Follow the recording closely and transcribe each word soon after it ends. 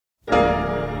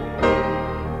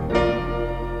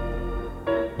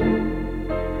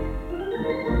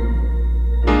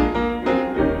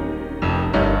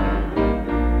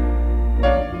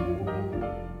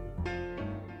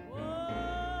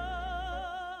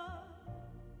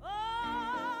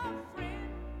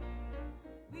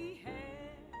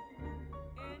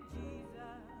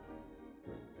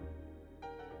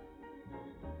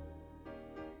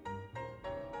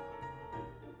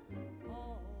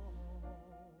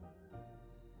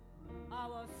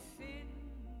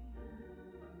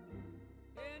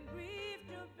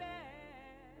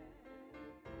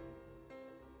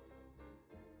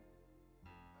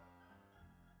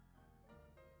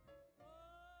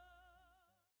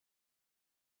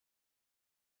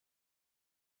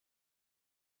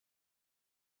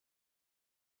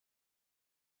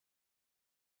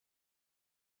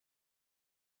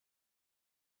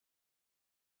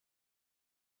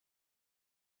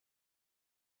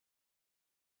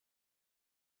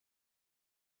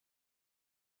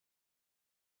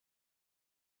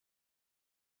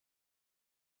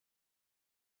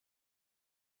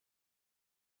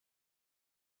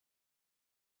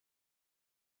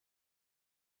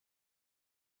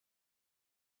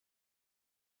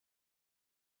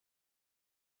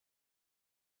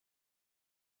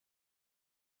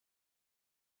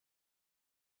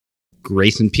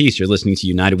Grace and peace. You're listening to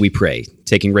United We Pray.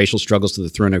 Taking racial struggles to the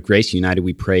throne of grace, United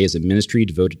We Pray is a ministry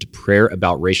devoted to prayer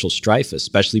about racial strife,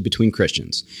 especially between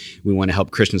Christians. We want to help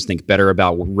Christians think better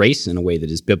about race in a way that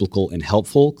is biblical and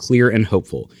helpful, clear and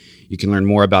hopeful. You can learn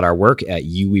more about our work at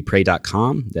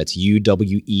uwepray.com. That's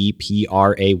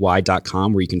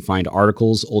uwepray.com, where you can find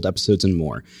articles, old episodes, and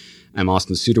more. I'm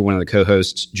Austin Suter, one of the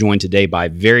co-hosts, joined today by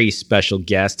very special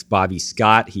guest, Bobby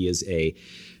Scott. He is a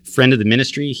friend of the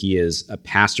ministry. He is a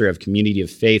pastor of Community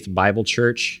of Faith Bible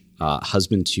Church,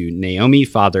 husband to Naomi,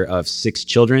 father of 6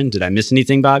 children. Did I miss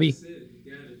anything, Bobby? That's it.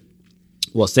 You got it.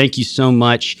 Well, thank you so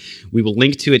much. We will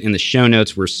link to it in the show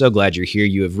notes. We're so glad you're here.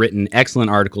 You have written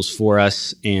excellent articles for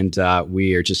us, and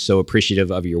we are just so appreciative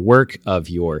of your work, of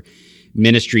your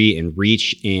ministry and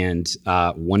reach, and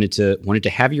wanted to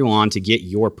have you on to get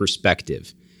your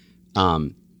perspective.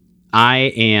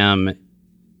 I am,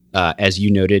 as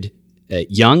you noted,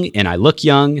 young, and I look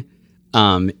young,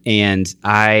 and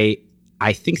I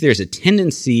think there's a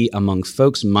tendency among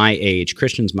folks my age,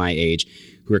 Christians my age,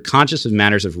 who are conscious of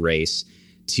matters of race,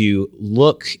 to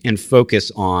look and focus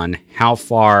on how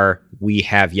far we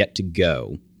have yet to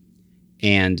go,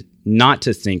 and not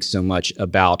to think so much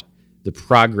about the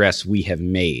progress we have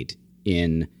made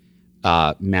in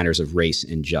matters of race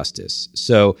and justice.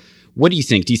 So what do you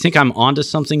think? Do you think I'm onto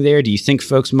something there? Do you think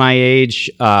folks my age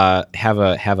have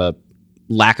a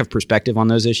lack of perspective on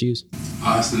those issues?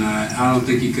 Austin, I don't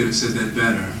think you could have said that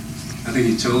better. I think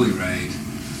you're totally right.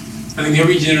 I think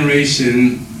every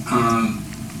generation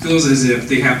feels as if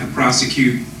they have to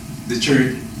prosecute the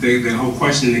church, the whole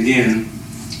question again,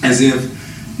 as if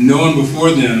no one before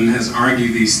them has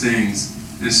argued these things.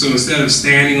 And so instead of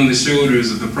standing on the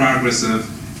shoulders of the progress of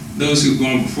those who've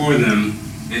gone before them,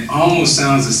 it almost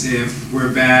sounds as if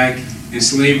we're back in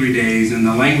slavery days, and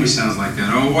the language sounds like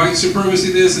that. Oh, white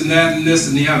supremacy, this and that and this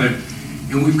and the other.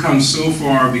 And we've come so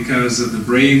far because of the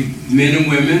brave men and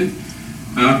women,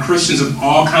 Christians of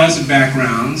all kinds of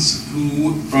backgrounds,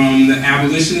 who from the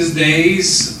abolitionist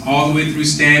days all the way through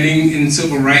standing in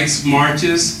civil rights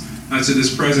marches to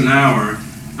this present hour,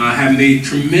 have made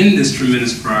tremendous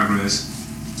progress.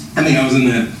 I think I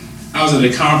was at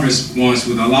a conference once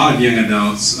with a lot of young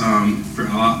adults, for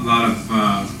a lot of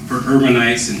for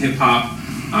urbanites and hip hop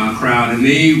crowd, and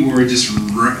they were just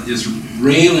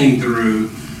railing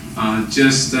through,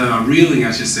 reeling,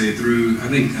 I should say, through I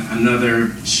think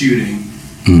another shooting,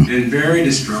 and very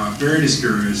distraught, very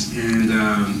discouraged, and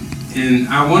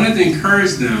I wanted to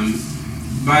encourage them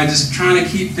by just trying to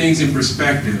keep things in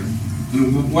perspective. I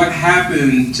mean, what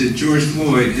happened to George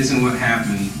Floyd isn't what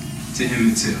happened to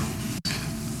Emmett Till.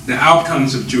 The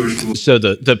outcomes of George Floyd. So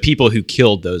the people who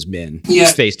killed those men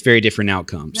faced very different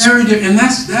outcomes. Very different, and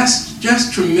that's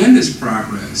just tremendous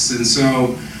progress. And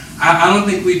so I don't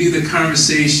think we do the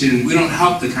conversation, we don't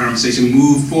help the conversation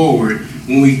move forward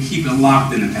when we keep it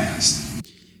locked in the past.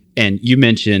 And you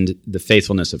mentioned the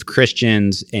faithfulness of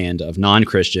Christians and of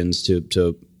non-Christians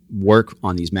to work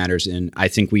on these matters, and I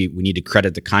think we need to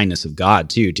credit the kindness of God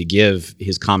too, to give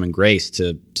His common grace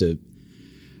to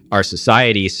our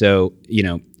society. So,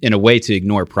 in a way, to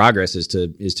ignore progress is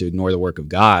to ignore the work of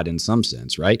God in some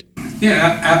sense, right?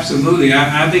 Yeah, absolutely.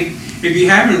 I think if you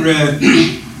haven't read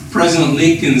President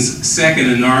Lincoln's second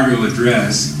inaugural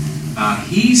address,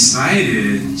 he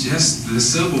cited just the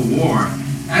Civil War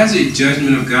as a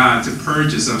judgment of God to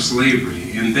purge us of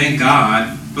slavery, and thank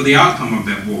God for the outcome of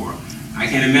that war. I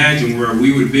can't imagine where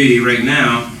we would be right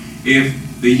now if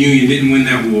the Union didn't win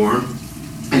that war.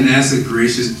 And that's a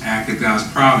gracious act of God's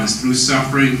providence through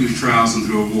suffering, through trials, and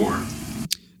through a war.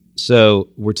 So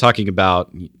we're talking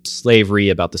about slavery,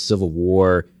 about the Civil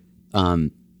War.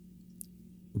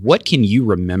 What can you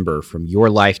remember from your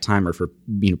lifetime, or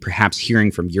perhaps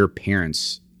hearing from your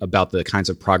parents about the kinds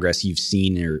of progress you've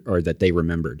seen or that they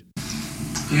remembered?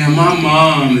 Yeah, my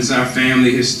mom is our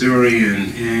family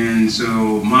historian, and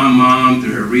so my mom,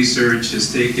 through her research,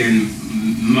 has taken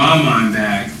my mind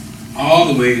back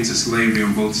all the way into slavery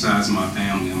on both sides of my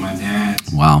family, on my dad's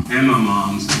and my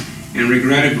mom's. And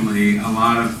regrettably, a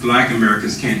lot of Black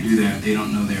Americans can't do that. They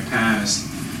don't know their past.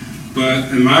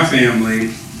 But in my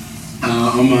family,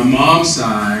 on my mom's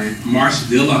side, Marsh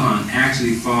Dillahunt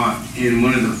actually fought in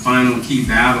one of the final key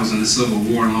battles in the Civil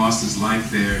War and lost his life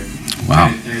there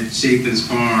at Chapin's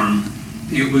Farm.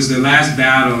 It was the last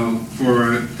battle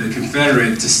for the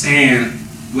Confederate to stand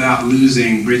without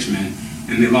losing Richmond.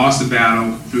 And they lost the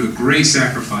battle through a great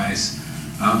sacrifice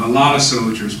of a lot of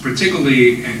soldiers,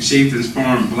 particularly at Chapin's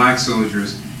Farm, Black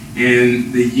soldiers.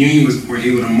 And the Union were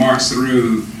able to march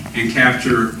through and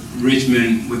capture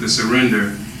Richmond with a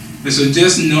surrender. And so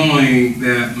just knowing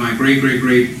that my great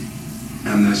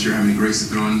I'm not sure how many greats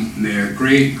to throw in there.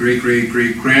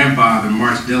 Great-great-great-great-grandfather,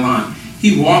 March Dillon,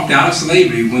 he walked out of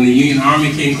slavery when the Union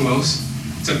Army came close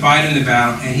to fight in the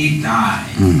battle, and he died,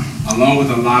 along with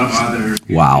a lot of others.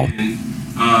 Wow.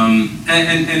 I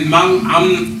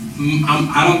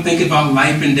don't think about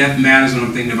life and death matters when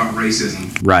I'm thinking about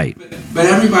racism. Right. But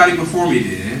everybody before me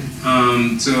did.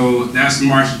 So that's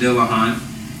March Dillon.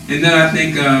 And then I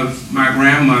think of my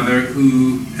grandmother,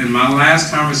 who, in my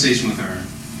last conversation with her,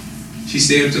 she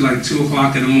stayed up till like 2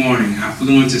 o'clock in the morning. I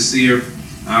flew in to see her.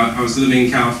 I was living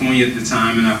in California at the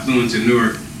time, and I flew into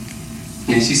Newark.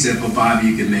 And she said, "Well, Bobby,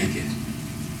 you can make it."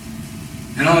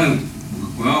 And I'm like,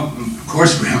 "Well, of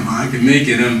course, Grandma, I can make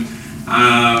it."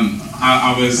 I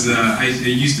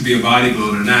used to be a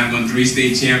bodybuilder. Now I've won 3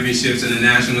 state championships and a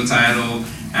national title.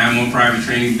 I have my own private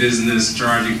training business,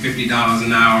 charging $50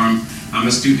 an hour. I'm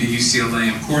a student at UCLA.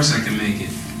 Of course, I can make it.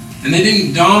 And it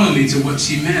didn't dawn on me to what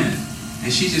she meant.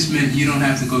 And she just meant you don't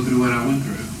have to go through what I went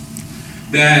through.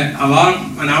 That a lot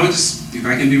of, and I would just, if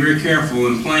I can be very careful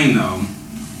and plain though,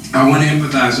 I want to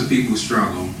empathize with people who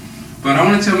struggle. But I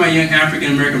want to tell my young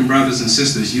African American brothers and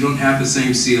sisters, you don't have the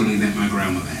same ceiling that my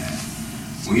grandmother had.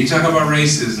 When you talk about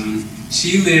racism,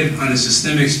 she lived under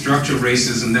systemic structural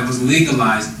racism that was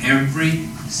legalized every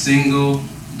single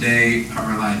day of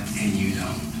her life, and you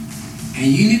don't. And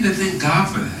you need to thank God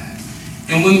for that.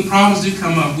 And when the problems do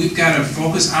come up, we've got to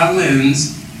focus our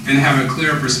lens and have a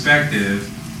clear perspective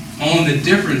on the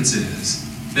differences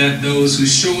that those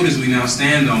whose shoulders we now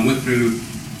stand on went through,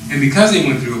 and because they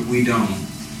went through it, we don't.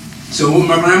 So what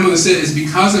my grandmother said is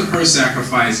because of her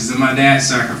sacrifices and my dad's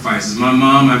sacrifices, my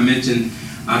mom, I mentioned,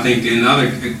 I think in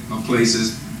other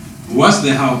places, was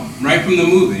the help right from the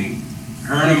moving.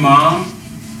 Her and her mom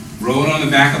rode on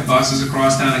the back of buses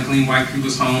across town to clean white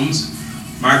people's homes.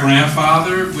 My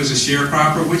grandfather was a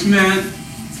sharecropper, which meant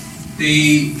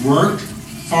they worked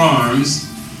farms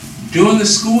during the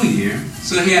school year,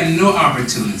 so he had no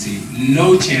opportunity,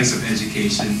 no chance of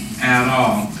education at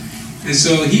all. And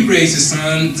so he raised his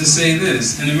son to say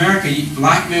this: in America,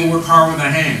 black men work hard with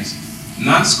their hands,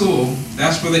 not school.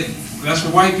 That's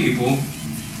for white people.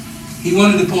 He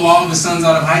wanted to pull all of his sons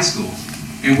out of high school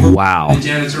and work in the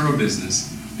janitorial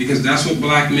business because that's what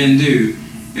black men do.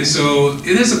 And so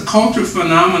it is a cultural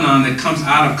phenomenon that comes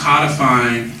out of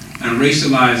codifying and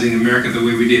racializing America the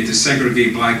way we did to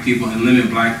segregate black people and limit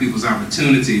black people's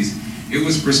opportunities. It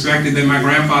was a perspective that my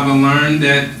grandfather learned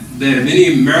that if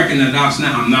any American adopts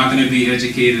now, I'm not going to be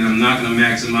educated, I'm not going to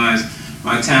maximize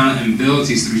my talent and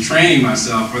abilities through training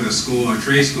myself for the school or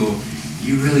trade school.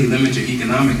 You really limit your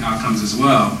economic outcomes as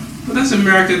well. But that's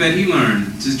America that he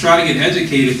learned. To try to get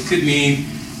educated could mean,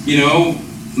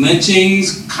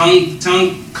 lynchings,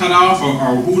 tongue cut off,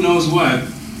 or who knows what.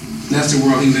 That's the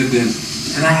world he lived in.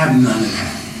 And I have none of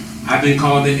that. I've been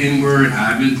called the N-word,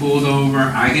 I've been pulled over,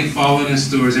 I get followed in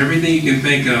stores, everything you can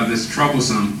think of that's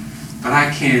troublesome. But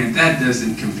that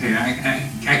doesn't compare.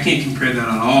 I can't compare that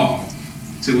at all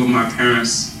to what my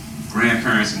parents,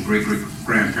 grandparents, and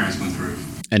great-great-grandparents went through.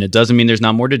 And it doesn't mean there's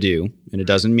not more to do, and it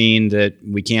doesn't mean that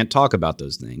we can't talk about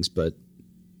those things, but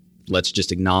let's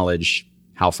just acknowledge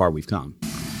how far we've come.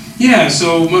 Yeah,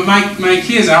 so my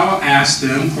kids, I'll ask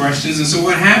them questions, and so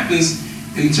what happens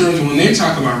in terms of when they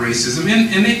talk about racism,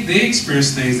 and they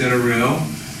experience things that are real,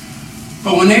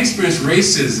 but when they experience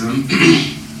racism,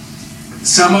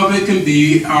 some of it can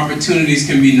be, opportunities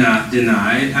can be not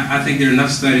denied. I think there are enough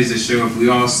studies that show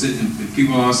if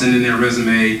people all send in their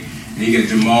resume, and you get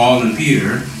Jamal and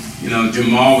Peter,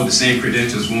 Jamal with the same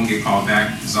credentials won't get called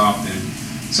back as often.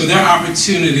 So there are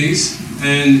opportunities,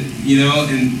 and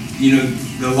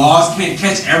the laws can't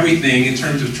catch everything in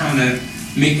terms of trying to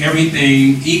make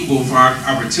everything equal for our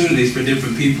opportunities for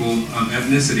different people of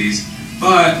ethnicities.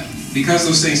 But because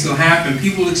those things still happen,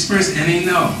 people experience it and they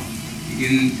know.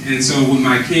 And so with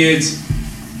my kids,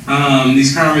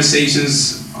 these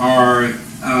conversations are,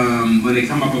 when they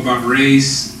come up about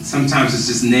race, sometimes it's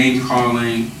just name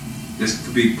calling. This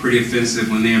could be pretty offensive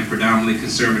when they're in predominantly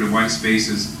conservative white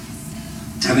spaces.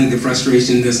 I think the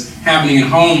frustration that's happening in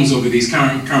homes over these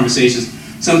conversations,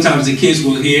 sometimes the kids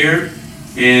will hear,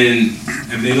 and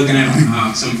if they're looking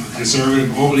at some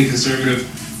conservative, overly conservative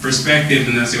perspective,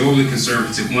 and that's the overly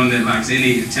conservative one that lacks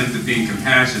any attempt at being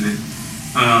compassionate,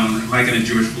 like in a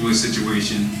George Floyd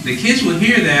situation, the kids will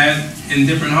hear that in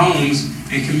different homes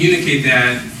and communicate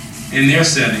that in their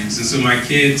settings. And so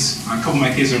a couple of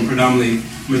my kids are in predominantly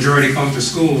majority culture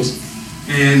schools,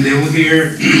 and they will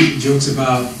hear jokes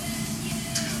about,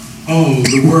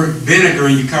 the word vinegar,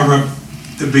 and you cover up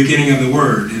the beginning of the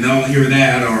word, and they'll hear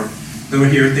that, or they'll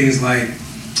hear things like,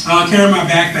 I'll carry my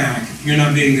backpack, you're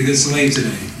not being a good slave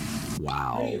today.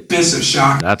 Wow. Offensive,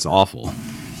 shock. That's awful.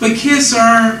 But kids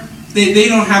they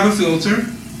don't have a filter.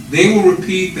 They will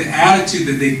repeat the attitude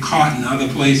that they caught in other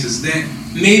places that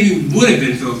maybe would have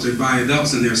been filtered by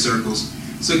adults in their circles.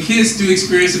 So kids do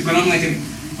experience it, but I'm like,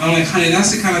 honey,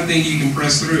 that's the kind of thing you can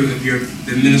press through if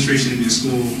the administration of your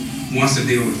school wants to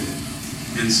deal with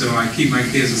it. And so I keep my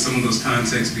kids in some of those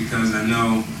contexts because I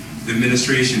know the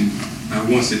administration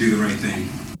wants to do the right thing.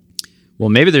 Well,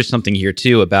 maybe there's something here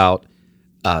too about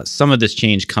some of this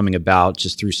change coming about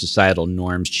just through societal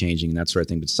norms changing and that sort of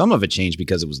thing. But some of it changed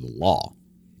because it was the law.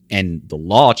 And the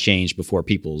law changed before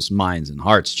people's minds and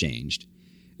hearts changed.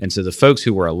 And so the folks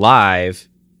who were alive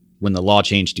when the law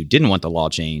changed who didn't want the law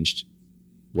changed,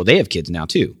 well, they have kids now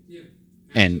too. Yeah,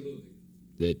 and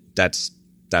that's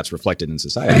reflected in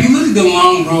society. If you look at the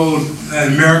long road that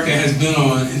America has been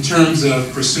on in terms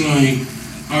of pursuing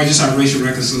our racial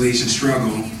reconciliation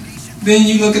struggle, then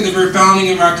you look at the very founding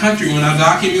of our country when our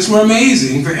documents were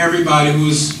amazing for everybody who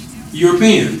was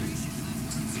European.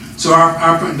 So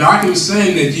our documents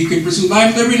saying that you can pursue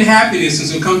life, liberty, and happiness and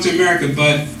so come to America,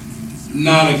 but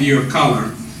not if you're of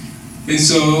color. And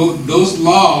so those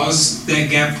laws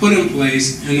that got put in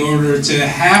place in order to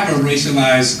have a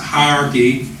racialized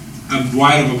hierarchy of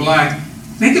white over black,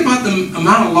 think about the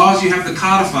amount of laws you have to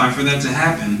codify for that to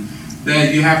happen.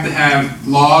 That you have to have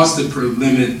laws that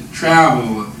limit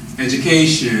travel,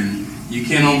 education, you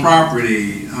can't own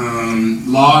property,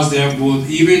 laws that will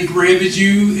even prohibit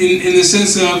you in the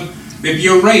sense of if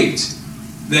you're raped,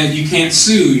 that you can't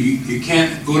sue, you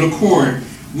can't go to court.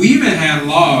 We even had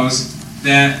laws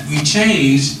that we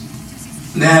changed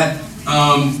that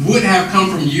would have come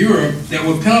from Europe that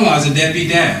would penalize a deadbeat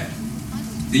dad.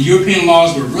 The European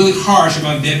laws were really harsh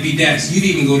about deadbeat dads. You'd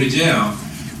even go to jail.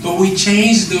 But we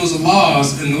changed those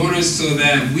laws in order so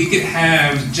that we could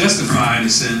have, justify in a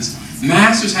sense,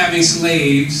 masters having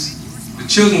slaves, the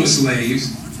children with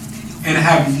slaves, and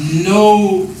have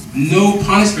no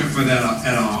punishment for that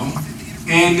at all.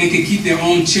 And they could keep their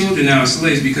own children out as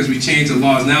slaves because we changed the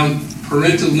laws. Now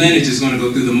parental lineage is going to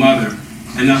go through the mother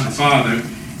and not the father.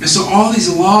 And so all these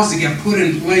laws that got put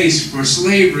in place for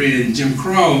slavery and Jim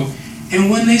Crow, and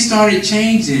when they started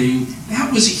changing,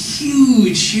 that was a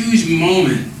huge, huge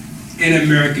moment in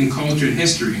American culture and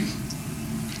history.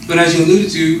 But as you alluded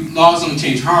to, laws don't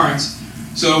change hearts.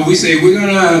 So we say we're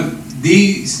gonna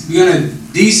desegregate.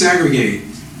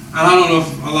 And I don't know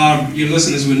if a lot of your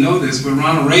listeners would know this, but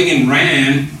Ronald Reagan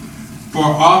ran for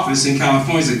office in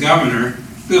California as a governor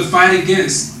to fight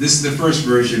against, this is the first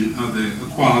version of the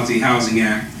Equality Housing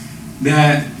Act,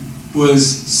 that was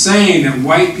saying that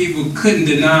white people couldn't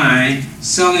deny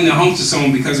selling their homes to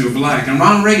someone because they were black. And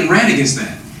Ronald Reagan ran against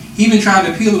that. He even tried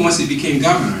to appeal it once he became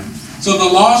governor. So the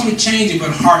laws were changing,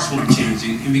 but hearts weren't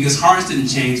changing. And because hearts didn't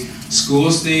change,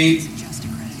 schools stayed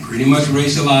pretty much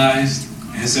racialized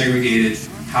and segregated.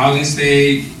 Housing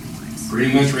stayed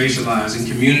pretty much racialized, and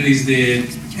communities did,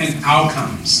 and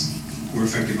outcomes were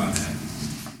affected by that.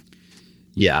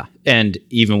 Yeah, and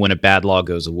even when a bad law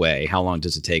goes away, how long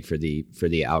does it take for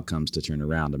the outcomes to turn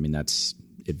around? I mean, it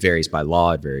varies by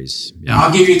law. It varies. Yeah.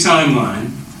 I'll give you a timeline.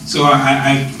 So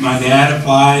my dad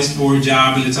applies for a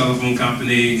job in the telephone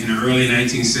company in the early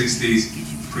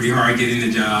 1960s. Pretty hard getting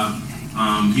the job.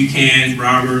 You can,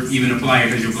 Robert, even apply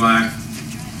because you're black.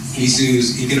 He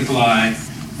sues. He can apply.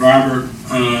 Robert,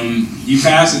 you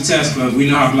pass the test, but we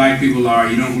know how black people are.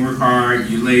 You don't work hard.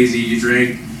 You're lazy. You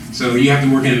drink. So you have to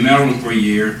work in a mailroom for a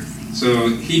year. So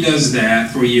he does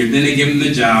that for a year. Then they give him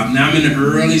the job. Now I'm in the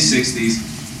early 60s.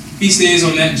 He stays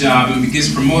on that job and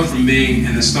gets promoted from being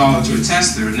an installer to a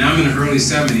tester. Now I'm in the early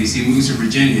 70s. He moves to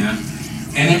Virginia.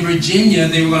 And in Virginia,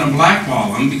 they were going to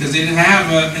blackball him because they didn't have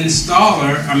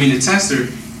a tester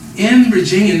in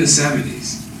Virginia in the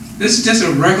 70s. This is just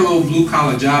a regular old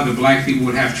blue-collar job that black people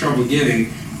would have trouble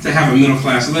getting to have a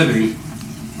middle-class living.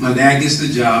 My dad gets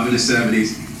the job in the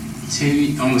 70s.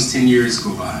 Almost 10 years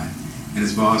go by. And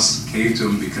his boss came to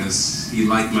him because he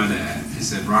liked my dad and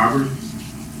said, Robert,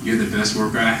 you're the best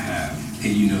worker I have,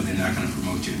 and you know they're not going to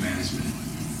promote you to management.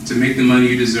 To make the money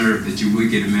you deserve that you would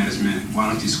get in management, why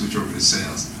don't you switch over to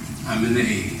sales? I'm in the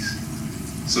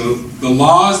 80s. So the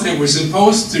laws that were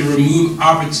supposed to remove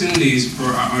opportunities for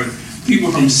our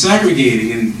people from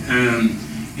segregating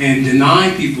and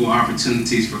denying people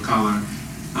opportunities for color,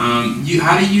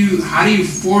 how do you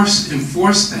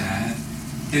enforce that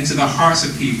into the hearts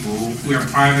of people who are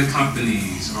private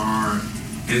companies or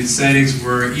in settings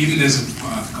where even there's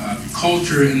a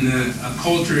culture in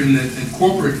the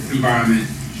corporate environment?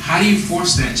 How do you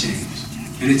force that change?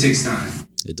 And it takes time.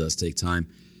 It does take time.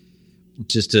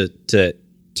 Just to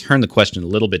turn the question a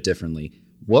little bit differently,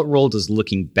 what role does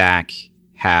looking back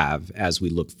have as we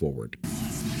look forward?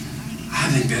 I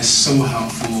think that's so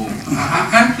helpful.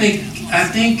 I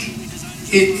think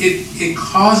it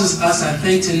causes us, I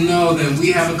think, to know that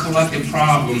we have a collective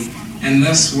problem, and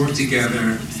let's work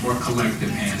together for a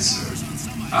collective answer.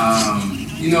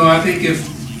 I think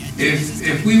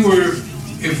if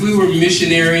we were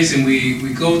missionaries and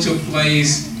we go to a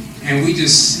place and we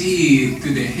just see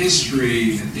through the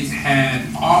history that they've had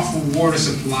awful water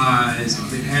supplies, or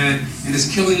and it's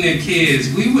killing their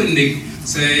kids, we would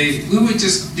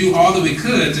just do all that we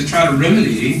could to try to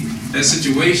remedy that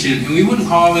situation, and we wouldn't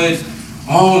call it,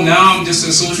 oh, now I'm just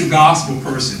a social gospel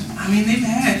person. I mean, they've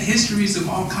had histories of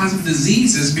all kinds of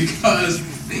diseases because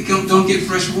they don't get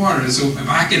fresh water. So if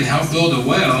I can help build a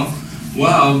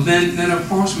well, then of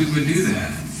course we would do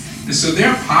that. And so there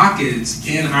are pockets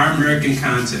in our American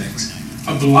context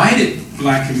of blighted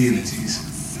black communities.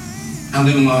 I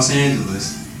live in Los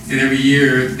Angeles, and every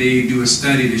year they do a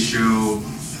study to show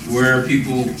where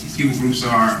people groups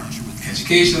are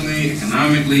educationally,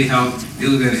 economically, health. They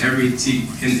look at every indice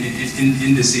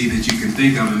that you can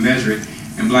think of and measure it,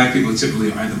 and black people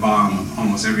typically are at the bottom of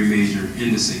almost every major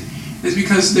indice. It's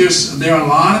because there are a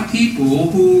lot of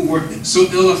people who were so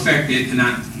ill affected, and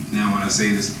now when I say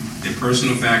this, there are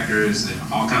personal factors, there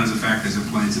are all kinds of factors that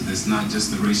play into this, not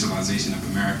just the racialization of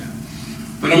America.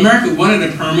 But America wanted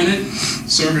a permanent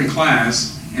servant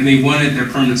class, and they wanted their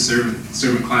permanent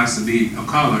servant class to be of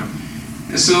color.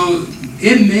 And so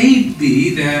it may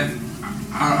be that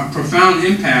a profound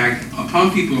impact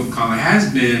upon people of color has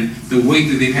been the weight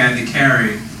that they've had to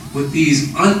carry with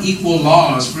these unequal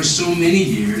laws for so many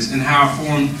years, and how it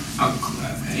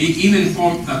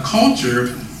formed a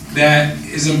culture that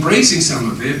is embracing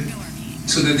some of it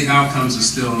so that the outcomes are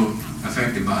still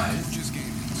affected by it.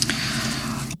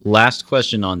 Last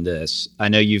question on this. I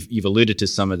know you've alluded to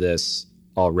some of this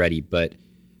already, but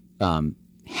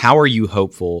how are you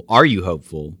hopeful? Are you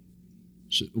hopeful?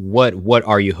 What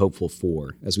are you hopeful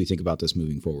for as we think about this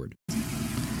moving forward?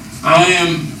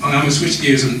 I'm going to switch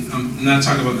gears and I'm not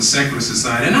talking about the secular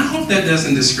society, and I hope that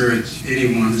doesn't discourage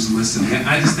anyone who's listening.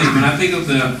 I just think when I think of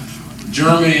the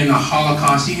Germany and the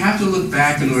Holocaust, you have to look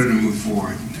back in order to move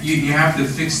forward. You have to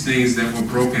fix things that were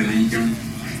broken, and you can.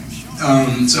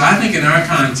 So I think in our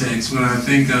context, when I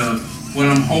think of what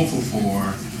I'm hopeful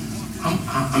for,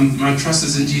 my trust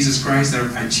is in Jesus Christ.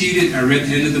 I cheated. I read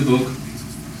the end of the book.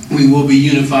 We will be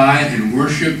unified and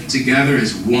worship together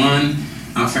as one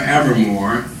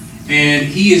forevermore. And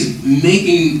he is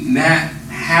making that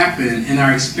happen in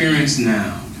our experience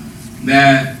now.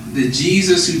 That the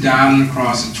Jesus who died on the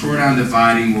cross and tore down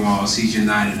dividing walls, he's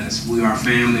united us. We are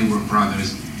family, we're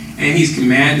brothers. And he's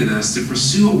commanded us to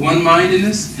pursue a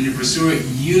one-mindedness and to pursue a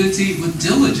unity with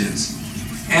diligence.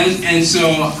 And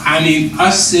so, I mean,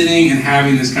 us sitting and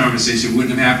having this conversation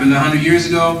wouldn't have happened 100 years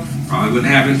ago, probably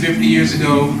wouldn't have happened 50 years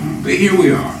ago, but here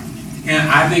we are. And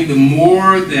I think the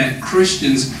more that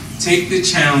Christians take the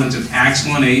challenge of Acts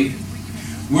 1:8,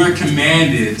 we're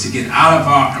commanded to get out of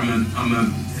our, I'm going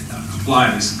to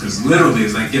apply this because literally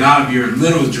it's like get out of your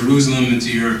little Jerusalem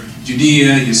into your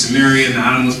Judea, your Samaria, and the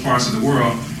outermost parts of the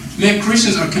world. Man,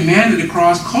 Christians are commanded to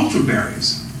cross cultural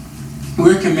barriers.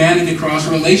 We're commanded to cross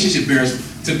relationship barriers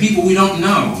to people we don't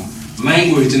know,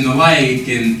 language and the like,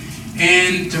 and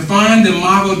to find the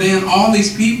Mago Dei and all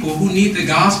these people who need the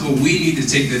gospel. We need to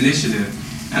take the initiative.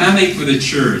 And I think for the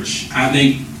church, I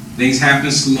think things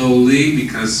happen slowly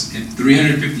because in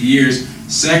 350 years,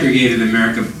 segregated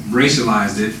America,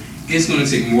 racialized it. It's going to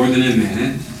take more than a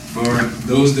minute for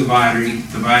those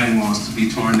dividing walls to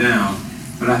be torn down.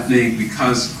 But I think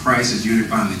because Christ is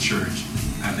unifying the church,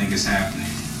 I think it's happening.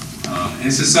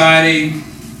 In society,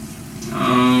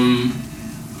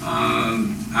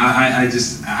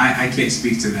 I can't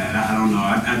speak to that. I don't know.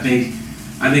 I think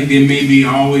there may be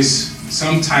always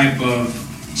some type of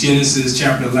Genesis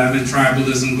chapter 11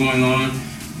 tribalism going on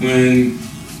when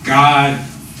God,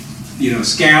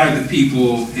 scattered the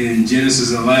people in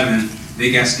Genesis 11.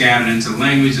 They got scattered into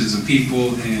languages and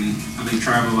people, and I think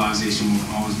tribalization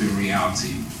will always be a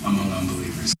reality among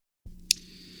unbelievers.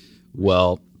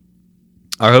 Well,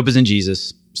 our hope is in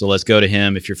Jesus, so let's go to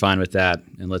him if you're fine with that,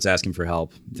 and let's ask him for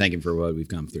help. Thank him for what we've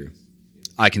come through.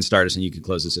 I can start us, and you can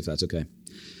close this if that's okay.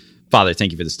 Father,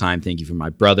 thank you for this time. Thank you for my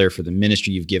brother, for the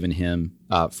ministry you've given him,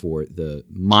 for the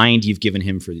mind you've given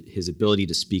him, for his ability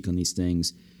to speak on these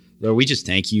things. Lord, we just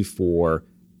thank you for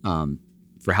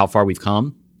how far we've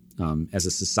come as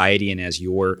a society and as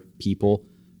your people.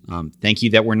 Thank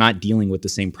you that we're not dealing with the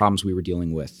same problems we were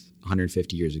dealing with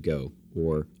 150 years ago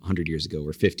or 100 years ago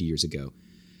or 50 years ago.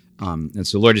 And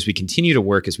so, Lord, as we continue to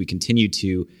work, as we continue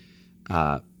to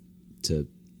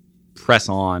press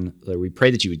on, Lord, we pray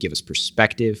that you would give us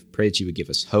perspective, pray that you would give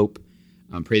us hope,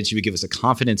 Pray that you would give us a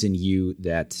confidence in you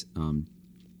that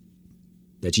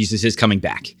that Jesus is coming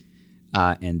back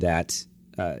and that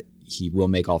he will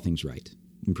make all things right.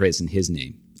 And pray this in his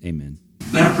name. Amen.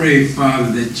 And I pray,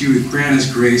 Father, that you would grant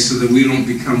us grace so that we don't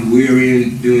become weary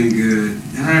in doing good.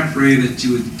 And I pray that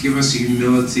you would give us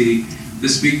humility to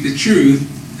speak the truth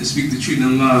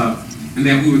in love, and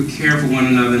that we would care for one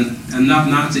another enough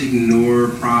not to ignore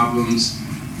problems.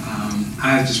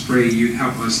 I just pray you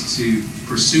help us to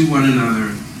pursue one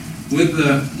another with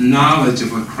the knowledge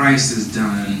of what Christ has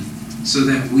done so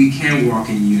that we can walk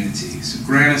in unity. So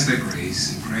grant us that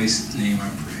grace. In Christ's name I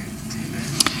pray. Amen.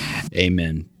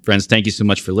 Amen. Friends, thank you so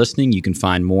much for listening. You can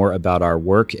find more about our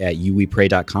work at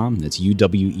uwepray.com. That's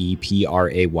uwepray.com.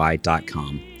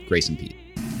 Grace and peace.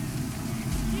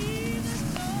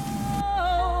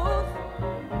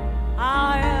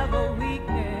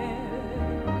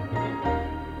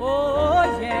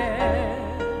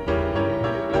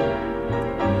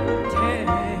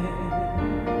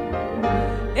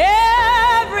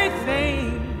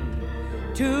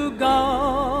 To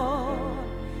God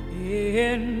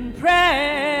in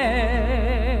prayer.